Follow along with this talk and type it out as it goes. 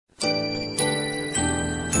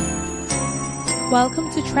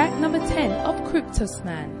Welcome to track number 10 of Kruptos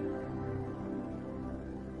Man.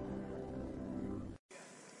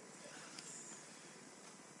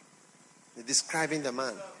 Describing the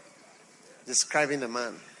man. Describing the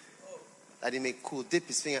man. That he may cool, dip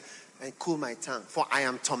his finger and cool my tongue. For I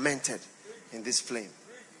am tormented in this flame.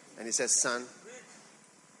 And he says, son,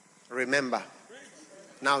 remember.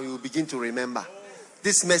 Now you will begin to remember.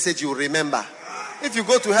 This message you will remember. If you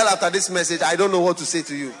go to hell after this message, I don't know what to say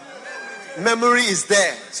to you. Memory is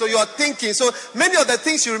there. So you are thinking. So many of the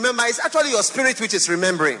things you remember is actually your spirit which is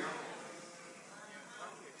remembering.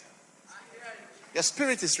 Your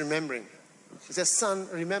spirit is remembering. He says, son,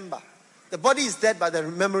 remember. The body is dead, but the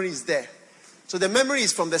memory is there. So the memory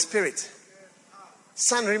is from the spirit.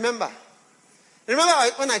 Son, remember. Remember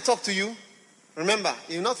when I talk to you? Remember,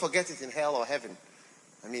 you will not forget it in hell or heaven.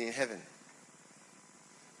 I mean in heaven.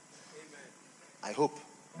 I hope.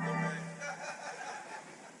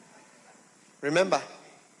 Remember.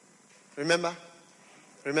 Remember.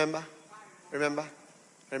 Remember. Remember.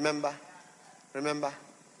 Remember. Remember.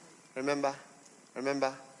 Remember.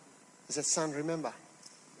 Remember. He said, son, remember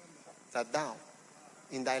that thou,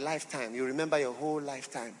 in thy lifetime, you remember your whole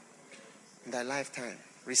lifetime, in thy lifetime,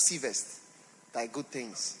 receivest thy good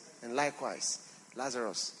things, and likewise,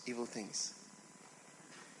 Lazarus, evil things.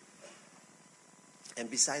 And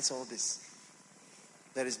besides all this,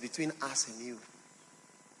 there is between us and you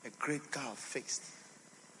a great gulf fixed,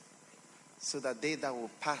 so that they that will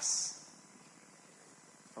pass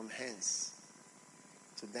from hence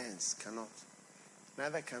to thence cannot.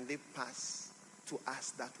 Neither can they pass to us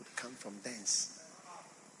that would come from thence.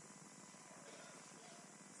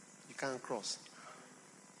 You can't cross.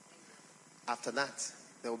 After that,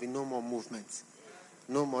 there will be no more movement,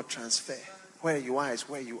 no more transfer. Where you are is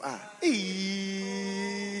where you are.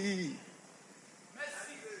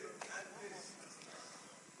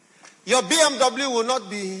 Your BMW will not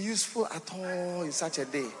be useful at all in such a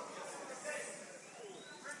day.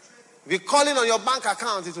 If you call in on your bank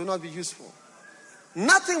account, it will not be useful.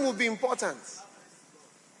 Nothing will be important.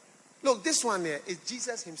 Look, this one here is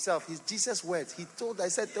Jesus himself. It's Jesus' words. He told, I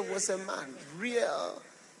said there was a man, real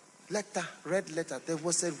letter, red letter. There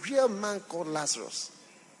was a real man called Lazarus.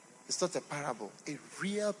 It's not a parable. A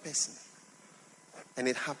real person. And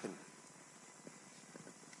it happened.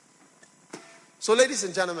 So, ladies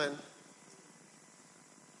and gentlemen,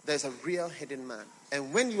 there's a real hidden man.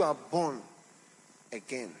 And when you are born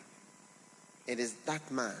again, it is that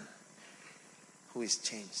man who is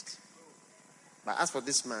changed. But as for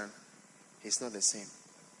this man, he's not the same.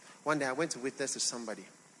 One day I went to witness to somebody.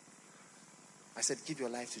 I said, give your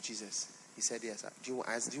life to Jesus. He said, yes. I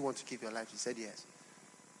asked, do you want to give your life? He said, yes.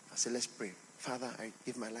 I said, let's pray. Father, I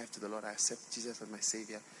give my life to the Lord. I accept Jesus as my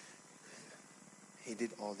Savior. He did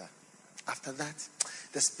all that. After that,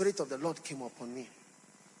 the Spirit of the Lord came upon me.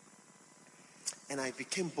 And I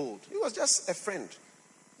became bold. He was just a friend.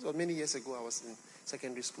 This was many years ago. I was in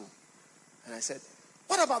secondary school. And I said,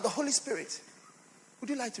 what about the Holy Spirit? Would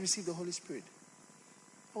you like to receive the Holy Spirit?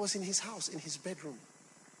 I was in his house, in his bedroom.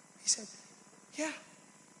 He said, yeah,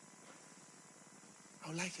 I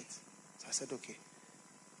would like it. So I said, okay.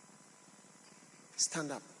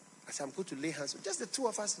 Stand up. I said, I'm going to lay hands on just the two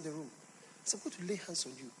of us in the room. I said, I'm going to lay hands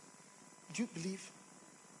on you. Do you believe?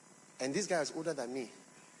 And this guy was older than me.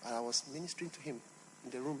 I was ministering to him in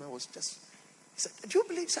the room. He said, do you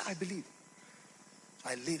believe? Sir, I believe. So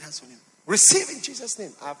I laid hands on him. Receive in Jesus'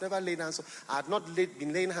 name. I have never laid hands on, I have not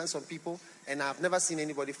been laying hands on people, and I have never seen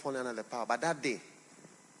anybody fall under the power. But that day,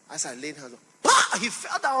 as I laid hands on, he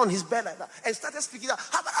fell down on his bed like that and started speaking out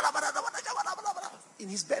in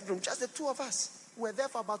his bedroom. Just the two of us. We were there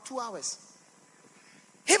for about 2 hours.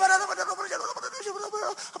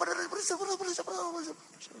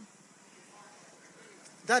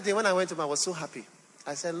 That day when I went to him, I was so happy.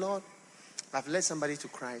 I said, Lord, I've led somebody to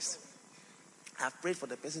Christ. I've prayed for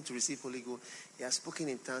the person to receive Holy Ghost. He has spoken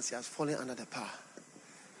in tongues. He has fallen under the power.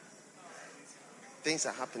 Things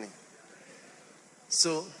are happening.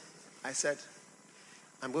 So I said,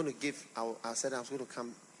 I'm going to give, I said I was going to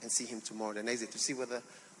come and see him tomorrow, the next day, to see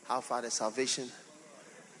how far the salvation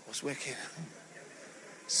was working.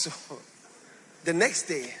 So the next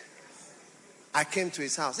day, I came to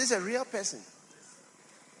his house. This is a real person.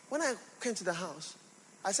 When I came to the house,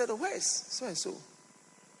 I said, oh, where is so and so?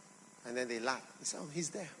 And then they laughed. They said, oh, he's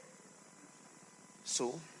there.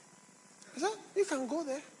 So I said, you can go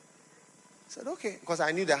there. I said, okay. Because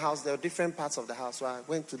I knew the house, there were different parts of the house. So I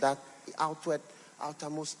went to that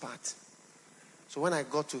outermost part. So when I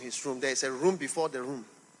got to his room, there is a room before the room.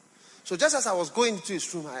 So just as I was going into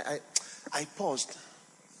his room, I paused.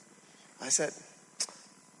 I said,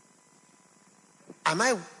 am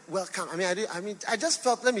I welcome. I just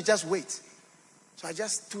felt, let me just wait. So I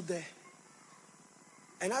just stood there.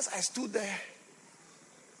 And as I stood there,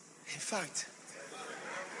 in fact,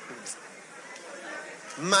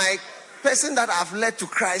 my person that I've led to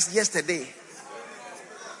Christ yesterday,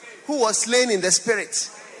 who was slain in the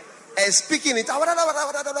spirit, and speaking it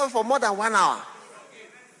for more than 1 hour.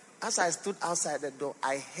 As I stood outside the door,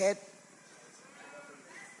 I heard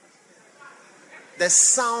the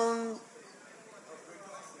sound.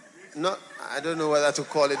 No, I don't know whether to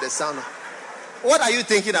call it the sound. What are you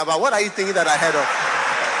thinking about? What are you thinking that I heard of?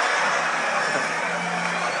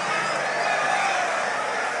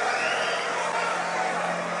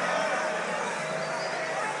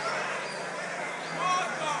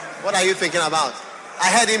 What are you thinking about? I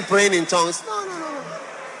heard him praying in tongues. No.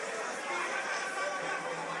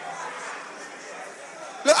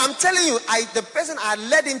 Look, I'm telling you, the person I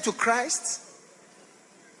led him to Christ,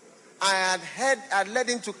 I led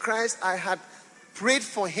him to Christ. I had prayed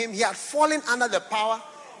for him. He had fallen under the power.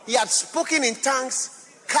 He had spoken in tongues.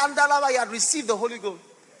 Kandalava, he had received the Holy Ghost.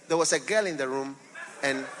 There was a girl in the room,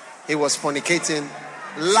 and he was fornicating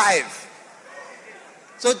live.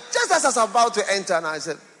 So just as I was about to enter, and I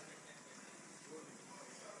said,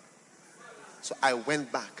 so I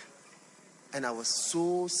went back, and I was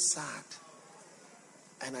so sad,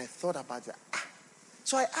 and I thought about that.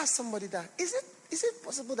 So I asked somebody that, is it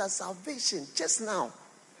possible that salvation just now,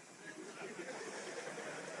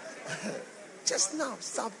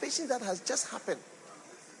 salvation that has just happened,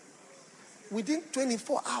 within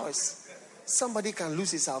 24 hours, somebody can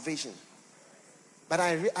lose his salvation? But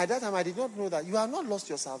at that time, I did not know that you have not lost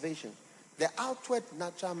your salvation. The outward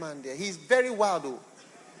natural man there, he's very wild though.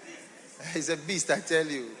 He's a beast, I tell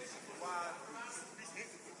you.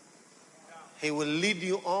 He will lead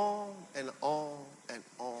you on and on and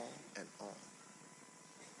on and on.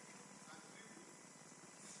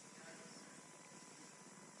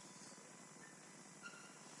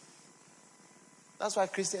 That's why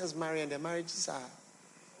Christians marry, and their marriages are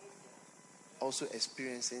also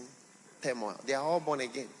experiencing turmoil. They are all born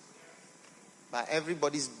again, but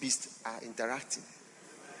everybody's beasts are interacting.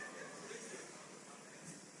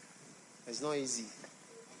 It's not easy.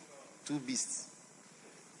 Two beasts.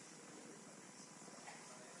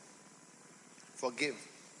 Forgive.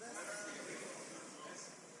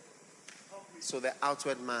 So the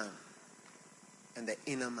outward man and the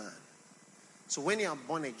inner man. So when you are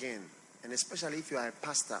born again, and especially if you are a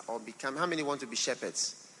pastor or become, how many want to be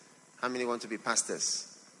shepherds? How many want to be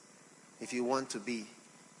pastors? If you want to be,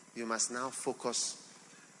 you must now focus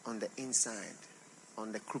on the inside,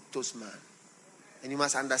 on the Kruptos Man. And you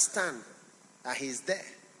must understand that he is there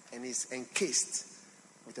and he's encased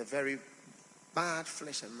with a very bad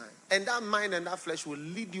flesh and mind. And that mind and that flesh will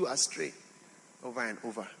lead you astray over and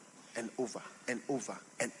over and over and over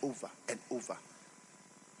and over and over.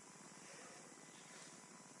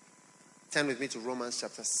 Turn with me to Romans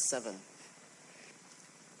chapter 7.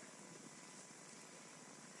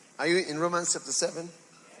 Are you in Romans chapter 7?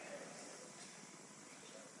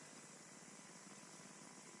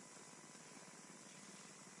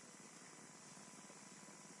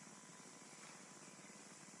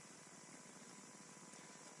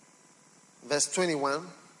 Verse 21.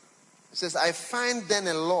 It says, I find then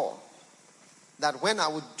a law that when I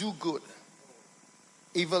would do good,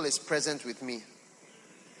 evil is present with me.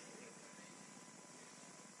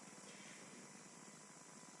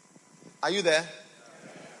 Are you there?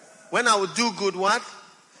 When I would do good, what?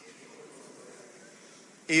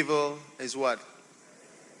 Evil is what?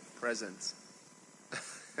 Present.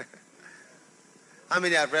 How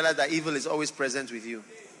many have realized that evil is always present with you?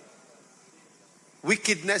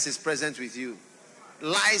 Wickedness is present with you.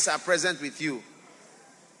 Lies are present with you.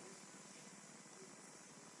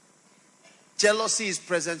 Jealousy is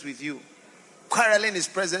present with you. Quarreling is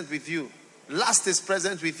present with you. Lust is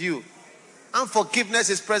present with you.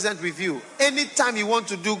 Unforgiveness is present with you. Anytime you want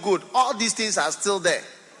to do good, all these things are still there.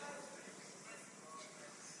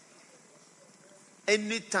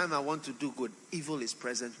 Anytime I want to do good, evil is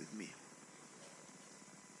present with me.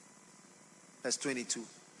 Verse 22.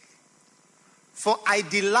 For I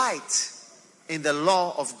delight in the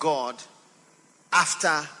law of God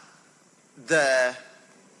after the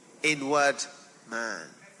inward man.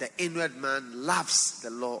 The inward man loves the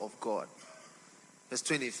law of God. Verse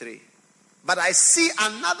 23. But I see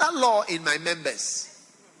another law in my members,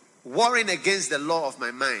 warring against the law of my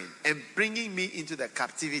mind and bringing me into the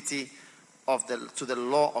captivity to the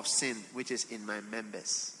law of sin which is in my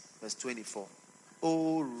members. Verse 24.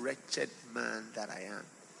 O wretched man that I am,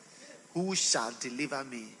 who shall deliver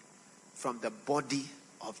me from the body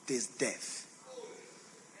of this death?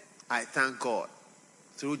 I thank God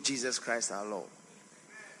through Jesus Christ our Lord.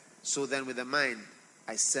 So then with the mind,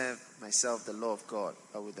 I serve myself the law of God,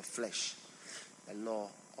 but with the flesh, the law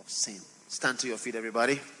of sin. Stand to your feet,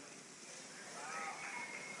 everybody.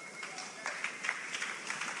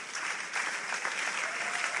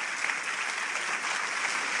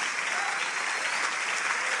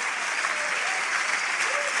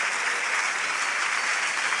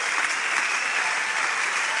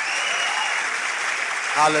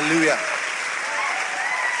 Hallelujah.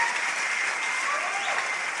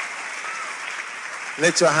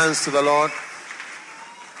 Lift your hands to the Lord.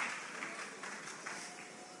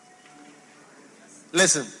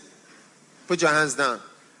 Listen, put your hands down.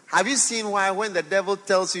 Have you seen why when the devil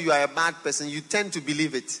tells you are a bad person, you tend to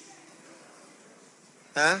believe it?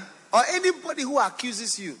 Huh? Or anybody who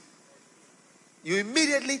accuses you, you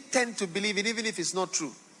immediately tend to believe it even if it's not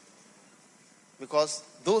true. Because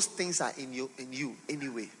those things are in you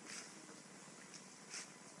anyway.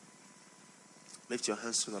 Lift your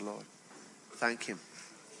hands to the Lord. Thank Him.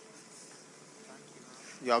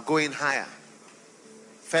 You are going higher,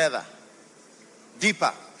 further,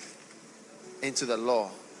 deeper into the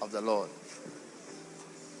law of the Lord.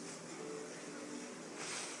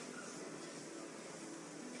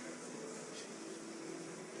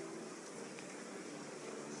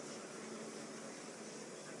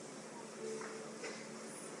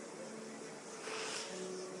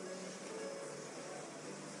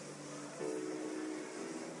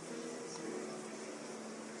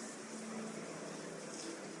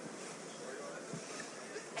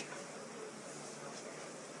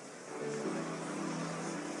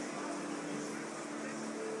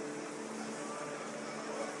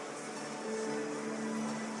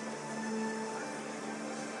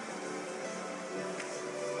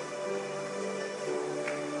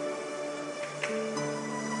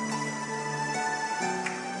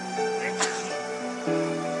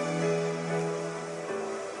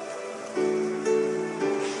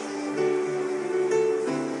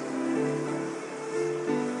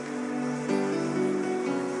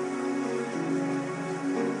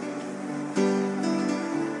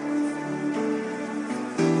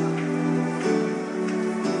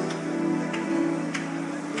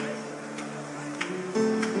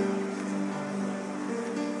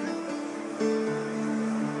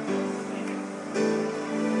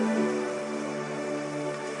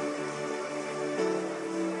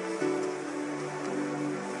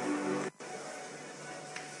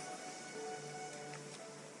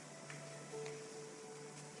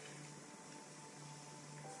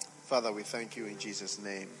 Father, we thank you in Jesus'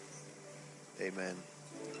 name. Amen.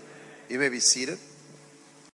 You may be seated.